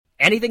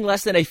Anything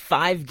less than a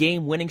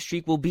 5-game winning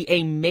streak will be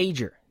a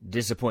major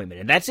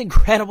disappointment. And that's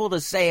incredible to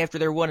say after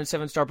their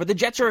 1-7 start. But the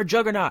Jets are a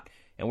juggernaut,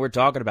 and we're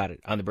talking about it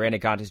on the Brandon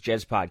Contes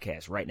Jets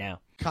podcast right now.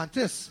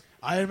 Contes,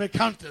 I am a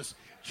Contes.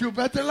 You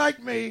better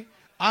like me.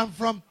 I'm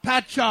from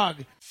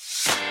Patchogue.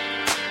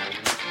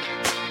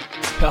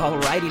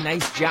 Alrighty,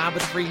 nice job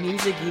with the free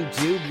music,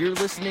 YouTube. You're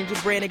listening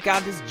to Brandon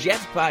Contes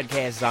Jets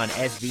podcast on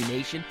SB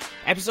Nation,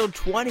 episode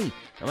 20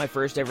 of my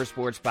first ever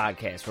sports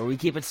podcast, where we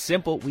keep it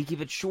simple, we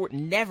keep it short,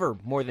 never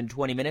more than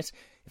 20 minutes.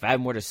 If I have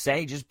more to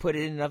say, just put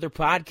it in another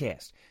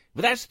podcast.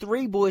 But that's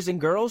 3, boys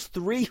and girls,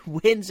 3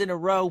 wins in a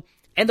row,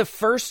 and the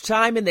first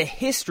time in the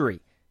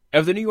history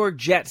of the New York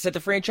Jets that the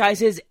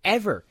franchise has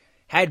ever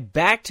had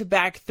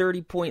back-to-back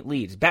 30-point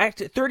leads.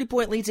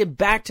 30-point leads in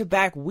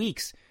back-to-back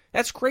weeks.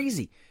 That's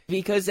crazy,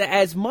 because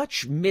as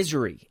much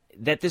misery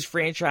that this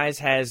franchise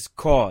has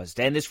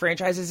caused and this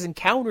franchise has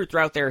encountered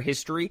throughout their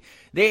history,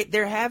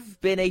 there have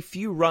been a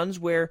few runs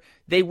where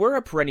they were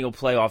a perennial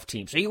playoff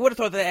team. So you would have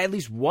thought that at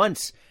least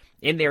once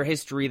in their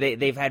history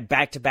they've had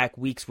back-to-back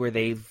weeks where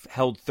they've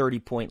held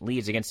 30-point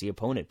leads against the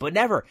opponent, but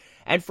never.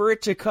 And for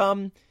it to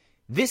come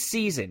this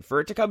season, for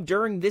it to come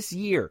during this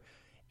year,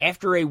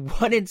 after a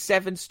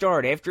 1-7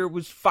 start, after it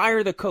was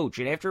fire the coach,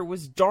 and after it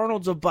was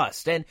Darnold's a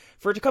bust, and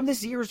for it to come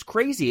this year is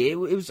crazy. It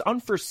was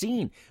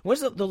unforeseen.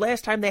 When's the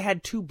last time they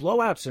had 2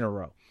 blowouts in a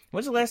row?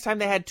 When's the last time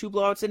they had 2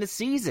 blowouts in a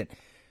season?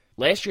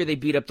 Last year they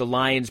beat up the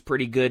Lions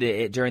pretty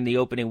good during the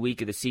opening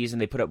week of the season.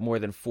 They put up more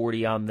than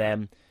 40 on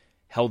them,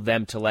 held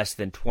them to less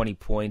than 20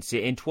 points.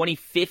 In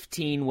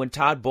 2015, when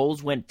Todd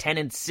Bowles went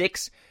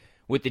 10-6,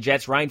 with the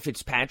Jets, Ryan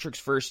Fitzpatrick's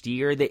first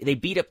year, they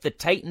beat up the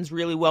Titans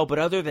really well, but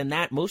other than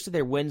that, most of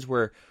their wins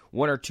were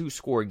 1 or 2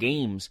 score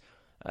games.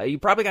 You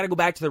probably got to go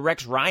back to the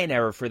Rex Ryan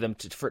era for them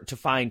to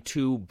find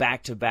 2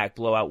 back-to-back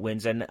blowout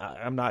wins, and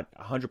I'm not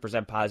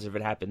 100% positive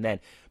it happened then.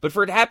 But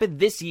for it to happen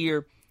this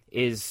year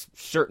is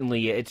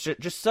certainly, it's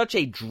just such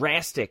a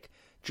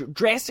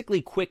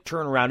drastically quick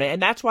turnaround,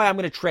 and that's why I'm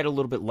going to tread a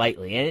little bit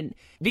lightly. And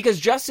because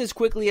just as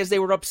quickly as they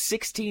were up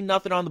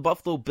 16-0 on the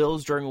Buffalo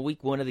Bills during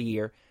week 1 of the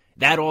year,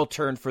 that all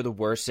turned for the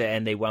worse,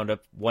 and they wound up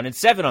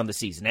 1-7 on the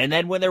season. And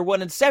then when they're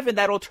 1-7,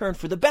 that all turned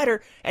for the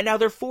better, and now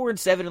they're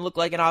 4-7 and look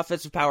like an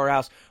offensive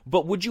powerhouse.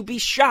 But would you be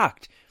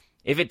shocked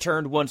if it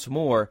turned once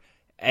more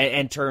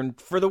and turned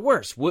for the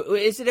worse?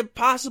 Is it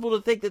impossible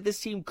to think that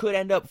this team could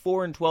end up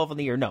 4-12 in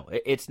the year? No,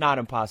 it's not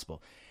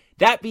impossible.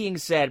 That being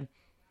said,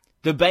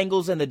 the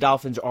Bengals and the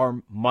Dolphins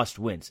are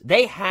must-wins.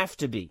 They have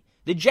to be.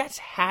 The Jets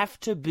have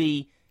to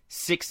be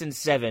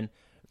 6-7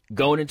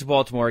 going into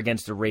Baltimore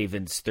against the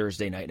Ravens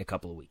Thursday night in a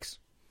couple of weeks.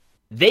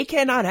 They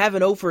cannot have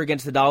an 0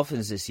 against the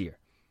Dolphins this year.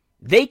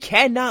 They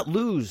cannot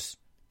lose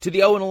to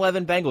the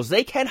 0-11 Bengals.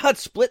 They cannot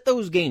split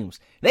those games.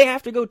 They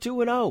have to go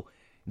 2-0.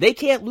 They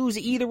can't lose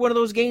either one of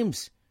those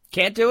games.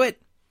 Can't do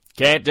it.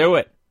 Can't do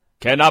it.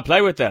 Cannot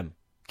play with them.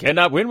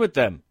 Cannot win with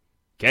them.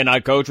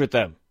 Cannot coach with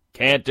them.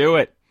 Can't do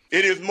it.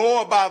 It is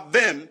more about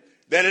them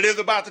than it is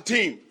about the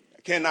team.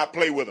 Cannot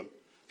play with them.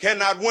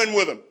 Cannot win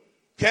with them.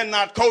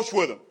 Cannot coach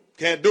with them.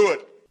 Can't do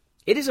it.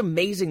 It is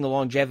amazing the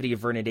longevity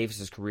of Vernon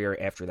Davis's career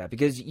after that,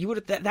 because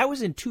that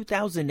was in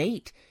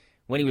 2008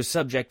 when he was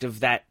subject of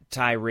that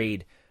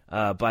tirade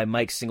by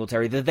Mike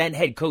Singletary, the then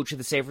head coach of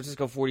the San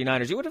Francisco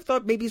 49ers. You would have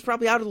thought maybe he's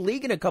probably out of the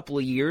league in a couple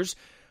of years,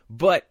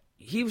 but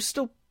he was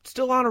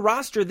still on a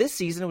roster this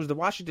season. It was the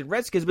Washington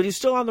Redskins, but he's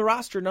still on the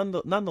roster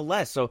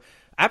nonetheless. So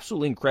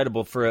absolutely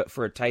incredible for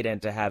a tight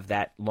end to have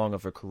that long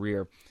of a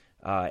career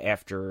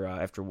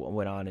after what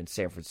went on in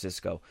San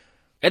Francisco.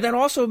 And then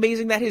also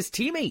amazing that his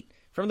teammate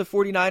from the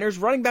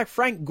 49ers, running back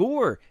Frank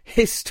Gore,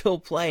 is still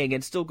playing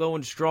and still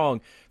going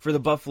strong for the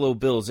Buffalo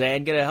Bills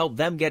and going to help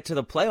them get to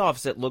the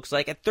playoffs, it looks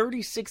like, at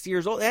 36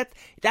 years old.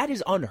 That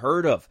is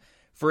unheard of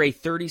for a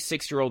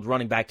 36-year-old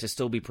running back to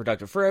still be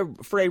productive.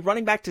 For a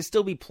running back to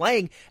still be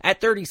playing at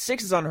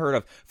 36 is unheard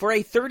of. For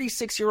a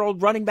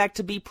 36-year-old running back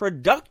to be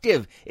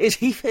productive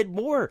is even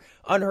more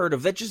unheard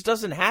of. That just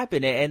doesn't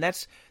happen, and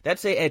that's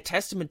a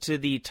testament to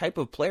the type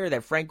of player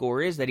that Frank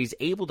Gore is, that he's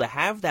able to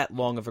have that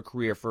long of a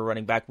career for a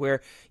running back,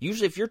 where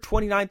usually if you're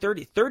 29,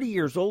 30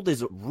 years old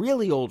is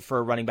really old for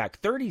a running back.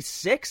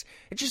 36,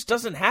 it just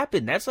doesn't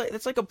happen. That's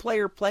like a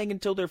player playing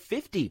until they're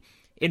 50.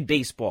 In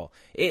baseball.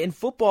 In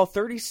football,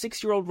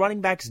 36-year-old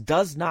running backs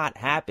does not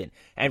happen.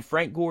 And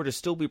Frank Gore to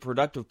still be a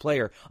productive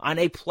player on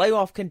a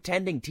playoff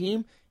contending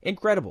team,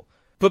 incredible.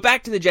 But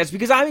back to the Jets,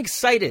 because I'm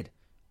excited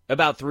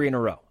about 3 in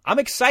a row. I'm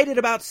excited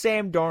about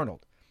Sam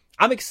Darnold.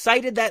 I'm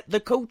excited that the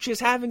coach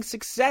is having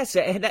success,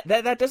 and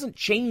that doesn't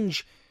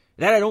change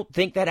that. I don't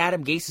think that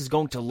Adam Gase is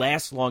going to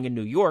last long in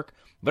New York,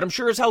 but I'm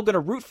sure as hell going to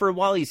root for him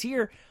while he's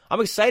here.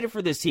 I'm excited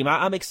for this team.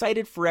 I'm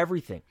excited for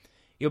everything.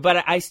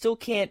 But I still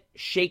can't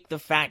shake the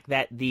fact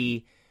that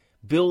the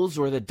Bills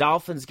or the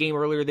Dolphins game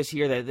earlier this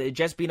year, that the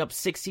Jets being up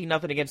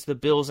 16-0 against the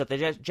Bills, that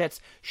the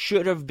Jets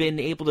should have been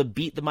able to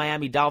beat the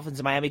Miami Dolphins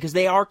in Miami, because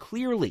they are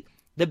clearly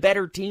the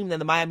better team than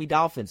the Miami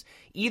Dolphins.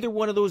 Either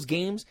one of those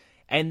games,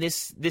 and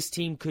this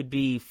team could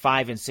be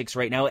 5-6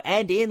 right now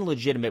and in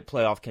legitimate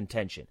playoff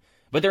contention.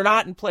 But they're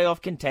not in playoff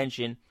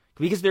contention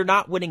because they're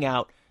not winning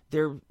out.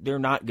 they're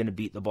not going to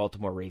beat the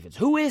Baltimore Ravens.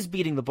 Who is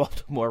beating the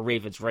Baltimore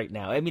Ravens right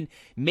now? I mean,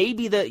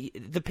 maybe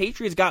the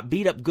Patriots got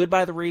beat up good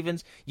by the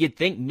Ravens. You'd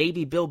think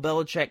maybe Bill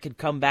Belichick could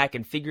come back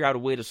and figure out a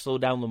way to slow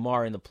down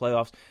Lamar in the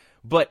playoffs.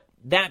 But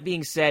that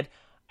being said,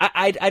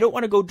 I don't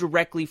want to go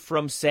directly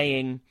from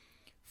saying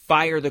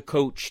fire the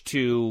coach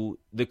to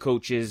the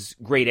coach is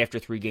great after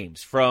 3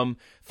 games. From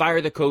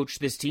fire the coach,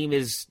 this team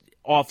is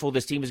awful,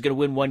 this team is going to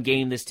win 1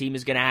 game, this team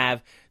is going to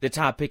have the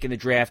top pick in the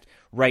draft,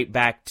 right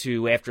back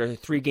to, after a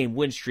 3-game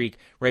win streak,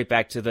 right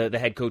back to the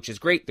head coach is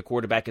great, the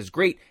quarterback is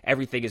great,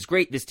 everything is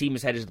great, this team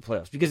is headed to the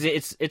playoffs. Because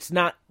it's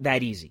not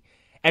that easy.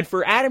 And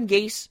for Adam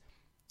Gase,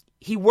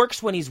 he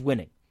works when he's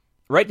winning,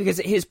 right? Because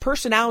his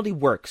personality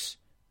works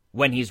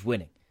when he's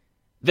winning.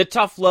 The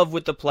tough love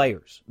with the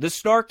players, the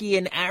snarky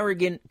and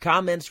arrogant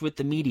comments with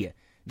the media.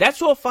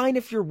 That's all fine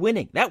if you're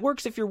winning. That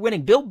works if you're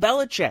winning. Bill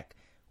Belichick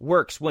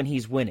works when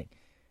he's winning.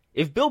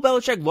 If Bill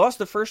Belichick lost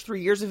the first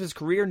 3 years of his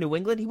career in New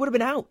England, he would have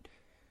been out.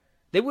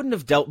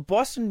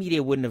 Boston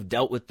media wouldn't have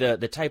dealt with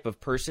the type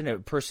of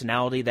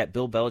personality that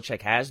Bill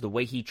Belichick has, the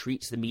way he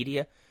treats the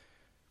media.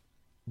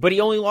 But he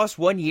only lost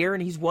 1 year,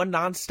 and he's won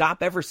nonstop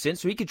ever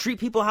since, so he can treat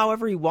people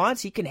however he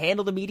wants. He can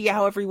handle the media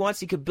however he wants.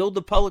 He can build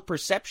the public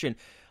perception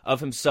of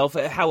himself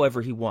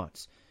however he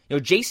wants. You know,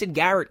 Jason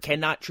Garrett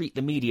cannot treat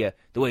the media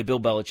the way Bill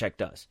Belichick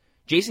does.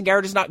 Jason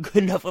Garrett is not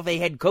good enough of a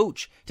head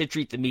coach to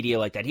treat the media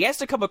like that. He has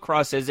to come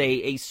across as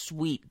a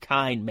sweet,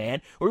 kind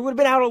man, or he would have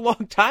been out a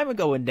long time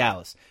ago in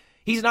Dallas.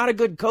 He's not a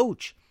good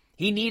coach.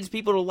 He needs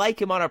people to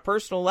like him on a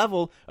personal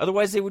level,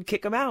 otherwise they would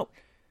kick him out.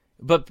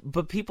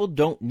 But people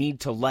don't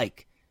need to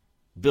like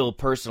Bill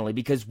personally,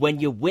 because when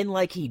you win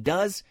like he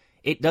does,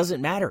 it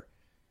doesn't matter.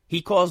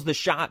 He calls the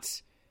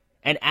shots.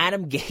 And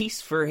Adam Gase,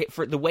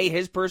 for the way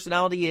his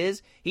personality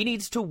is, he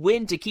needs to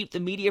win to keep the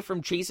media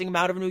from chasing him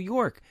out of New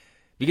York.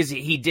 Because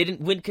he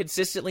didn't win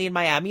consistently in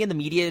Miami, and the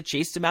media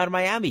chased him out of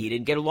Miami. He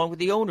didn't get along with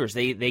the owners.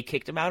 They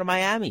kicked him out of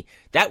Miami.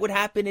 That would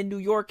happen in New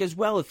York as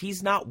well. If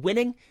he's not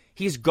winning,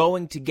 he's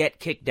going to get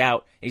kicked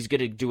out, and he's going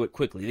to do it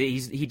quickly.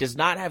 He does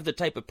not have the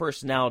type of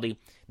personality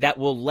that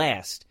will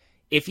last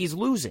if he's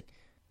losing.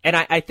 And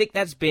I think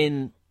that's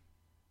been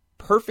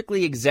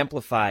perfectly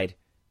exemplified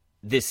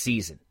this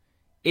season.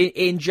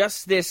 In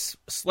just this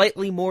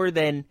slightly more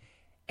than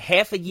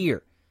half a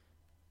year,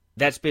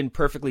 that's been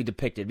perfectly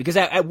depicted. Because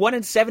at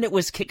 1-7, it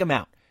was kick him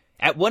out.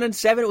 At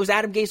 1-7, it was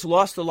Adam Gase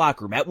lost the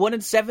locker room. At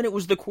 1-7, it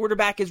was the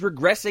quarterback is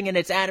regressing and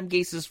it's Adam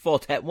Gase's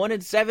fault. At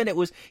 1-7, it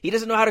was he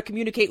doesn't know how to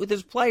communicate with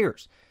his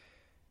players.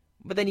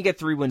 But then you get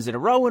 3 wins in a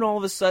row, and all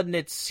of a sudden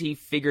he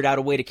figured out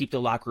a way to keep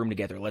the locker room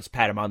together. Let's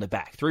pat him on the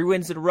back. 3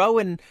 wins in a row,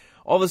 and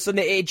all of a sudden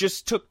it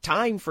just took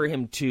time for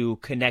him to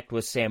connect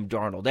with Sam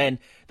Darnold. And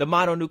the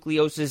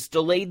mononucleosis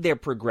delayed their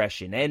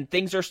progression, and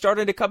things are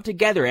starting to come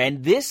together.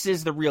 And this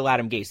is the real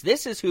Adam Gase.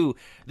 This is who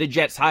the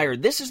Jets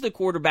hired. This is the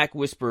quarterback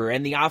whisperer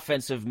and the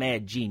offensive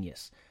mad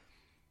genius.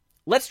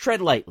 Let's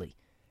tread lightly.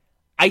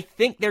 I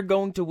think they're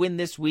going to win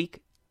this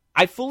week.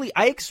 I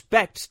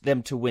expect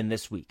them to win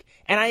this week.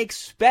 And I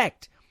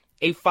expect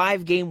a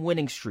 5-game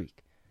winning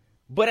streak.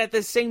 But at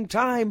the same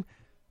time,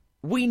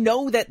 we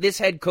know that this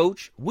head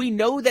coach, we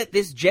know that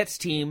this Jets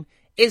team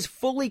is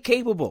fully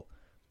capable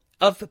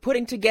of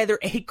putting together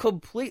a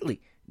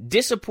completely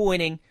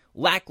disappointing,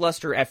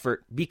 lackluster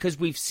effort, because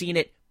we've seen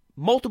it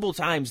multiple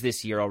times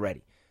this year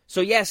already.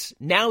 So yes,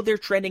 now they're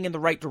trending in the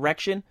right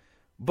direction,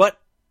 but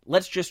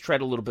let's just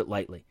tread a little bit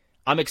lightly.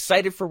 I'm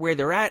excited for where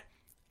they're at.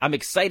 I'm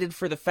excited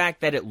for the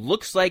fact that it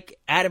looks like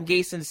Adam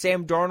Gase and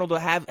Sam Darnold will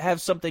have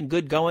something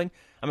good going.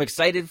 I'm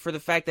excited for the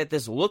fact that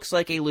this looks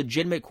like a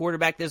legitimate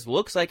quarterback. This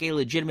looks like a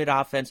legitimate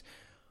offense.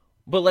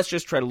 But let's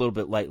just tread a little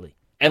bit lightly.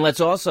 And let's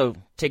also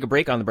take a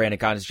break on the Brandon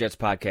Contes Jets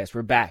podcast.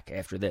 We're back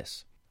after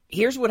this.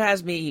 Here's what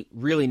has me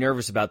really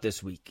nervous about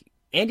this week.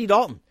 Andy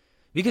Dalton.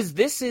 Because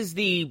this is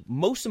the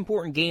most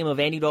important game of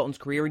Andy Dalton's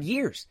career in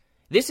years.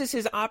 This is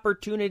his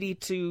opportunity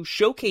to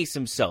showcase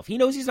himself. He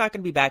knows he's not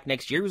going to be back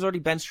next year. He was already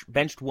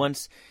benched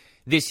once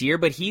this year,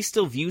 but he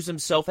still views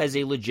himself as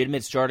a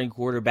legitimate starting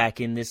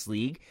quarterback in this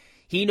league.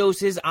 He knows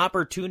his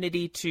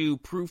opportunity to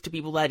prove to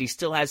people that he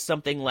still has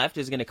something left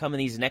is going to come in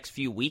these next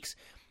few weeks,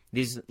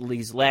 these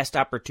last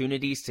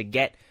opportunities to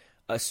get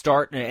a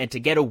start and to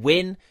get a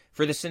win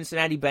for the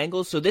Cincinnati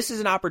Bengals. So this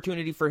is an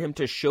opportunity for him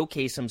to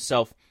showcase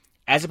himself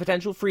as a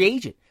potential free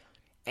agent.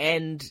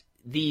 And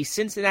the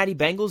Cincinnati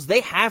Bengals,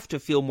 they have to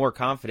feel more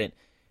confident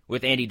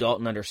with Andy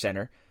Dalton under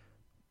center.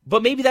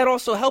 But maybe that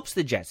also helps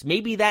the Jets.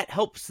 Maybe that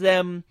helps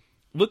them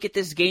look at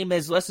this game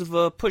as less of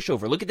a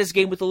pushover. Look at this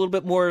game with a little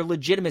bit more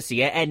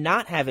legitimacy and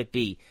not have it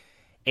be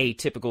a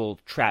typical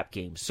trap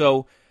game.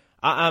 So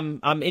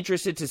I'm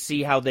interested to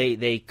see how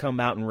they come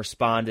out and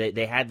respond.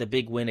 They had the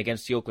big win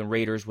against the Oakland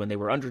Raiders when they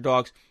were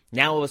underdogs.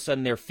 Now all of a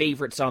sudden they're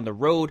favorites on the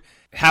road.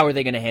 How are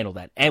they going to handle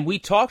that? And we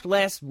talked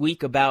last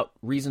week about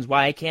reasons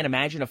why I can't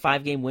imagine a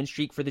 5-game win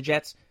streak for the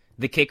Jets.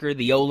 The kicker,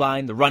 the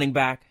O-line, the running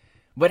back.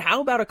 But how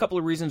about a couple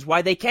of reasons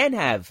why they can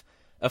have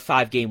a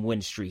 5-game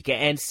win streak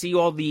and see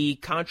all the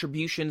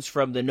contributions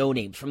from the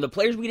no-names, from the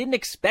players we didn't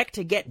expect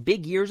to get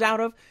big years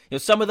out of.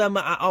 Some of them,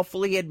 I'll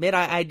fully admit,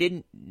 I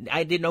didn't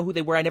know who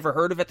they were. I never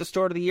heard of at the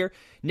start of the year.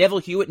 Neville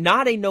Hewitt,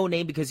 not a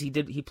no-name because he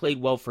played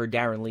well for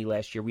Darren Lee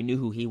last year. We knew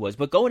who he was.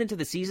 But going into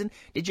the season,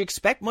 did you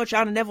expect much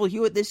out of Neville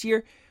Hewitt this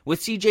year?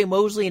 With C.J.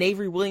 Mosley and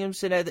Avery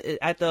Williamson at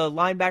the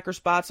linebacker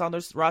spots on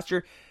this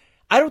roster,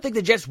 I don't think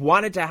the Jets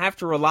wanted to have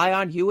to rely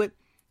on Hewitt,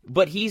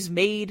 but he's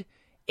made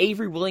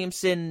Avery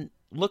Williamson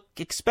look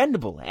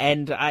expendable.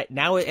 And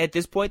now at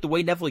this point, the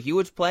way Neville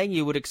Hewitt's playing,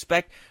 you would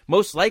expect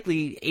most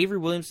likely Avery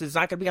Williamson's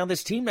not going to be on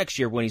this team next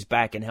year when he's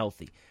back and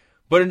healthy.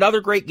 But another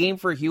great game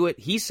for Hewitt.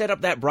 He set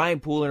up that Brian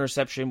Poole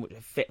interception,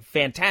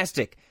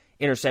 fantastic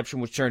interception,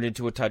 which turned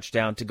into a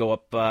touchdown to go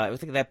up. I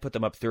think that put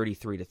them up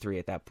 33-3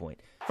 at that point.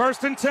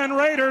 1st and 10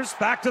 Raiders,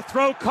 back to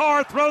throw.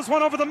 Carr throws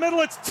one over the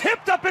middle. It's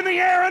tipped up in the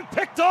air and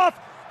picked off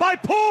by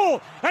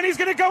Poole, and he's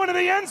going to go into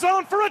the end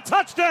zone for a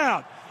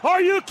touchdown.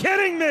 Are you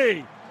kidding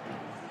me?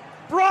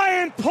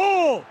 Brian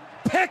Poole,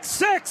 pick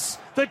 6.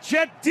 The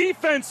Jet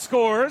defense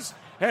scores,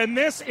 and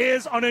this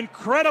is an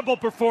incredible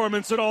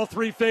performance at all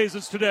 3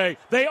 phases today.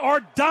 They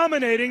are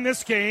dominating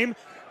this game.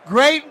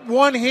 Great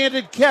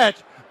one-handed catch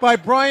by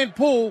Brian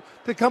Poole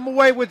to come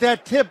away with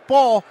that tip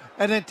ball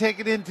and then take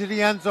it into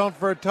the end zone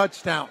for a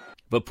touchdown.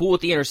 But Poole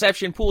with the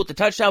interception, Poole with the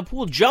touchdown,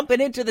 Poole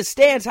jumping into the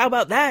stands. How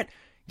about that?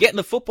 Getting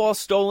the football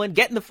stolen,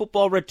 getting the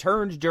football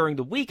returned during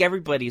the week.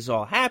 Everybody's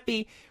all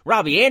happy.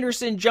 Robbie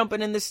Anderson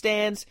jumping in the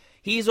stands.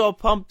 He's all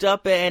pumped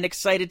up and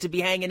excited to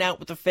be hanging out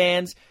with the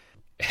fans.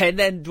 And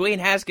then Dwayne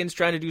Haskins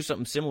trying to do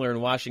something similar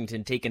in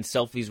Washington, taking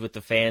selfies with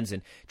the fans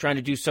and trying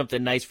to do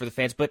something nice for the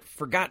fans, but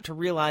forgot to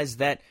realize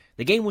that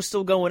the game was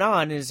still going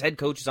on, and his head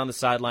coach is on the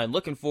sideline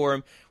looking for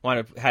him,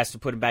 has to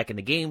put him back in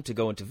the game to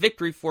go into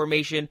victory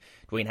formation.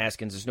 Dwayne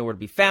Haskins is nowhere to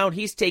be found.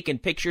 He's taking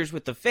pictures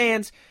with the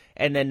fans,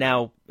 and then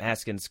now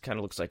Haskins kind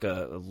of looks like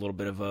a little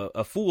bit of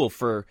a fool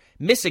for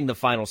missing the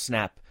final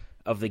snap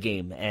of the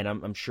game, and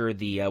I'm sure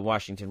the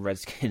Washington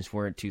Redskins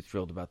weren't too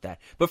thrilled about that.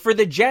 But for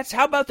the Jets,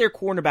 how about their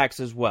cornerbacks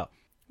as well?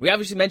 We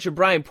obviously mentioned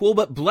Brian Poole,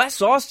 but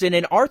Bless Austin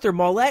and Arthur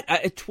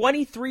Mollett,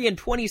 23 and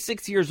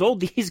 26 years old,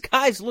 these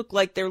guys look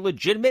like they're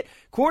legitimate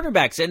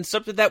cornerbacks, and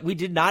something that we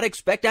did not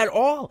expect at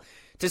all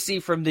to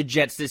see from the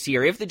Jets this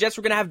year. If the Jets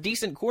were going to have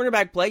decent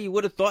cornerback play, you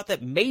would have thought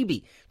that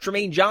maybe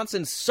Tremaine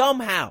Johnson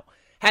somehow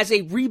has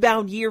a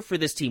rebound year for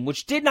this team,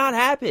 which did not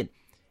happen.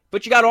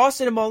 But you got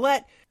Austin and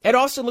Mollett. It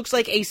also looks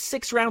like a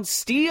 6th-round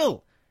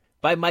steal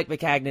by Mike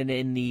Maccagnan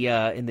in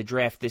the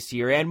draft this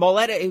year. And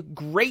Mollett, a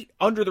great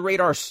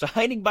under-the-radar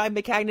signing by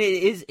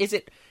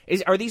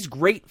Maccagnan. Are these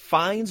great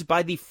finds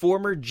by the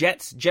former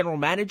Jets general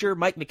manager,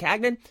 Mike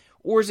Maccagnan?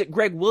 Or is it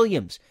Greg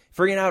Williams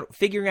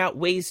figuring out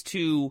ways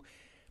to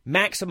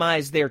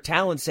maximize their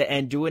talents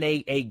and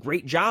doing a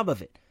great job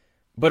of it?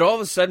 But all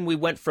of a sudden, we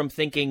went from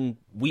thinking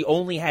we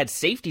only had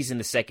safeties in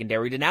the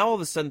secondary to now all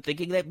of a sudden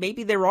thinking that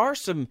maybe there are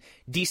some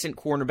decent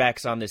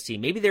cornerbacks on this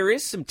team. Maybe there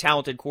is some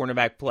talented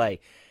cornerback play.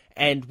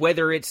 And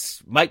whether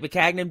it's Mike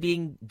Maccagnan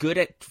being good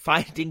at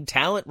finding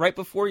talent right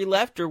before he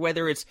left, or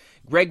whether it's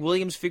Greg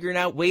Williams figuring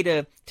out a way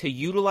to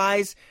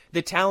utilize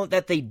the talent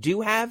that they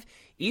do have,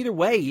 either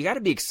way, you got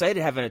to be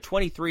excited having a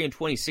 23 and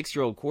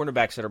 26-year-old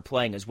cornerbacks that are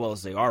playing as well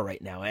as they are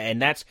right now.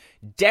 And that's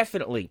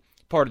definitely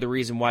part of the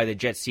reason why the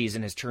Jets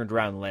season has turned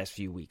around in the last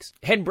few weeks.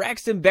 And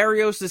Braxton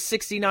Berrios, the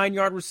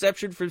 69-yard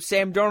reception from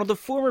Sam Darnold, the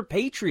former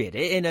Patriot,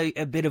 in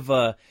a bit of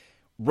a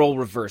role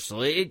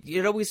reversal.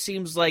 It always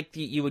seems like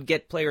you would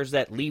get players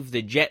that leave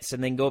the Jets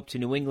and then go up to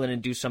New England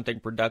and do something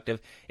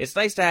productive. It's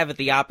nice to have it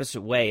the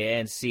opposite way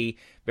and see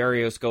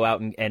Berrios go out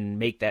and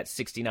make that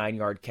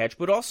 69-yard catch,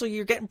 but also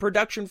you're getting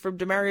production from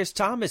Demaryius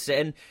Thomas,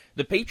 and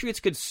the Patriots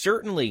could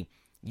certainly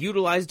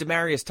utilize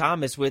Demaryius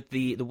Thomas with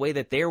the way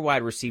that their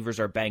wide receivers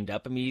are banged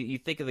up. I mean, you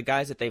think of the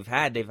guys that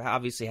they've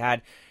obviously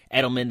had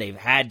Edelman, they've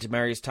had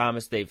Demaryius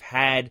Thomas, they've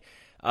had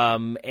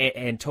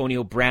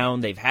Antonio Brown,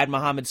 they've had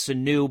Mohamed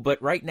Sanu,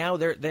 but right now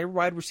their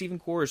wide receiving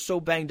core is so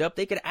banged up,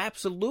 they could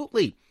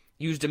absolutely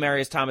use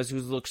Demaryius Thomas,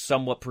 who's looked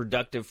somewhat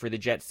productive for the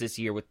Jets this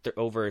year with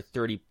over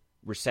 30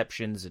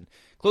 receptions and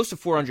close to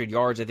 400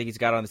 yards. I think he's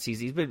got on the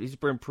season. He's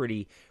been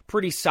pretty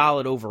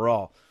solid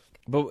overall.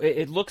 But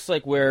it looks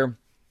like we're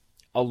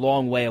a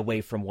long way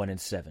away from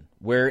 1-7.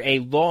 We're a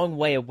long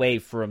way away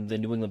from the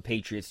New England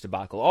Patriots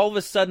debacle. All of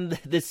a sudden,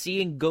 the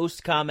seeing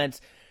ghost comments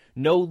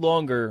no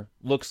longer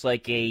looks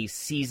like a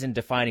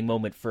season-defining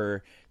moment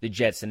for the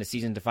Jets and a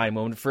season-defining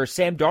moment for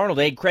Sam Darnold.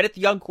 They credit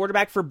the young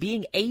quarterback for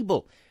being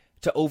able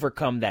to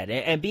overcome that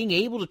and being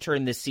able to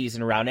turn this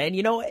season around. And,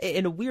 you know,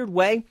 in a weird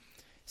way,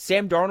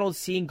 Sam Darnold's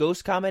seeing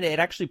ghost comment, it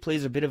actually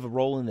plays a bit of a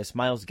role in this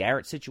Myles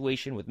Garrett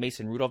situation with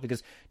Mason Rudolph,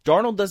 because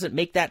Darnold doesn't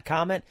make that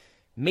comment.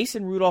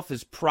 Mason Rudolph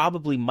is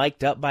probably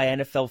mic'd up by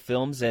NFL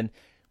Films, and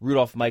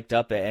Rudolph mic'd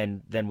up,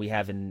 and then we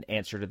have an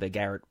answer to the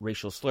Garrett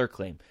racial slur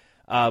claim.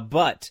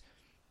 But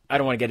I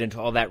don't want to get into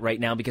all that right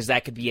now because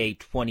that could be a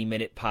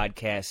 20-minute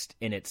podcast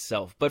in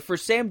itself. But for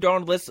Sam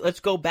Darnold, let's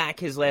go back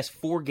his last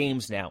 4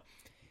 games now.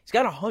 He's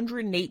got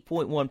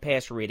 108.1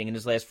 passer rating in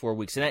his last 4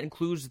 weeks, and that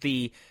includes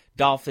the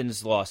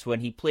Dolphins loss. When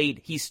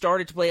he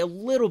started to play a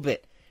little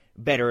bit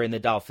better in the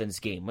Dolphins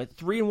game. A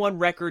 3-1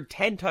 record,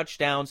 10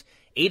 touchdowns,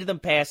 8 of them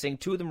passing,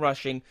 2 of them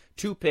rushing,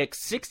 2 picks,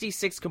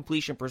 66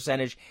 completion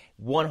percentage,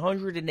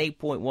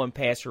 108.1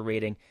 passer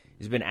rating.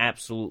 Has been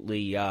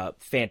absolutely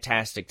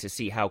fantastic to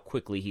see how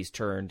quickly he's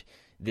turned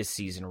this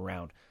season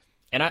around.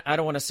 And I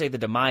don't want to say the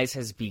demise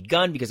has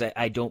begun because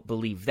I don't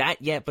believe that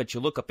yet, but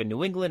you look up in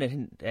New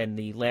England and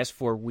the last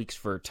 4 weeks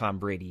for Tom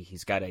Brady,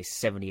 he's got a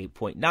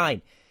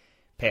 78.9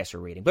 passer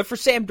rating. But for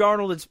Sam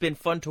Darnold, it's been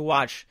fun to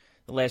watch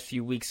the last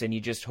few weeks, and you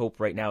just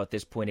hope right now at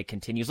this point it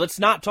continues. Let's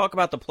not talk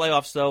about the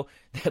playoffs, though.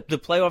 The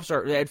playoffs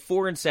are at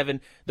 4-7.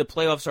 The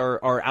playoffs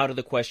are out of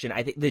the question.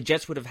 I think the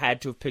Jets would have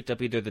had to have picked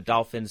up either the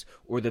Dolphins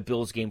or the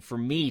Bills game for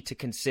me to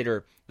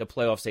consider the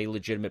playoffs a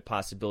legitimate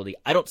possibility.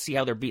 I don't see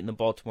how they're beating the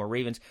Baltimore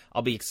Ravens.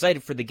 I'll be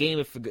excited for the game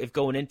if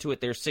going into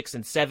it they're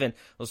 6-7.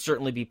 They'll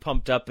certainly be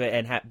pumped up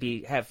and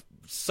have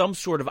some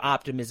sort of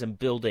optimism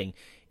building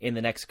in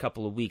the next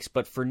couple of weeks.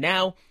 But for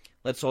now,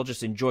 let's all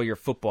just enjoy your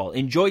football.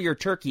 Enjoy your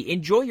turkey.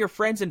 Enjoy your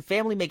friends and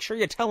family. Make sure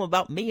you tell them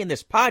about me and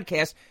this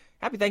podcast.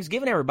 Happy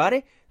Thanksgiving,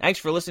 everybody. Thanks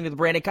for listening to the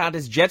Brandon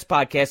Contes Jets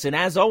podcast. And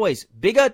as always, big up.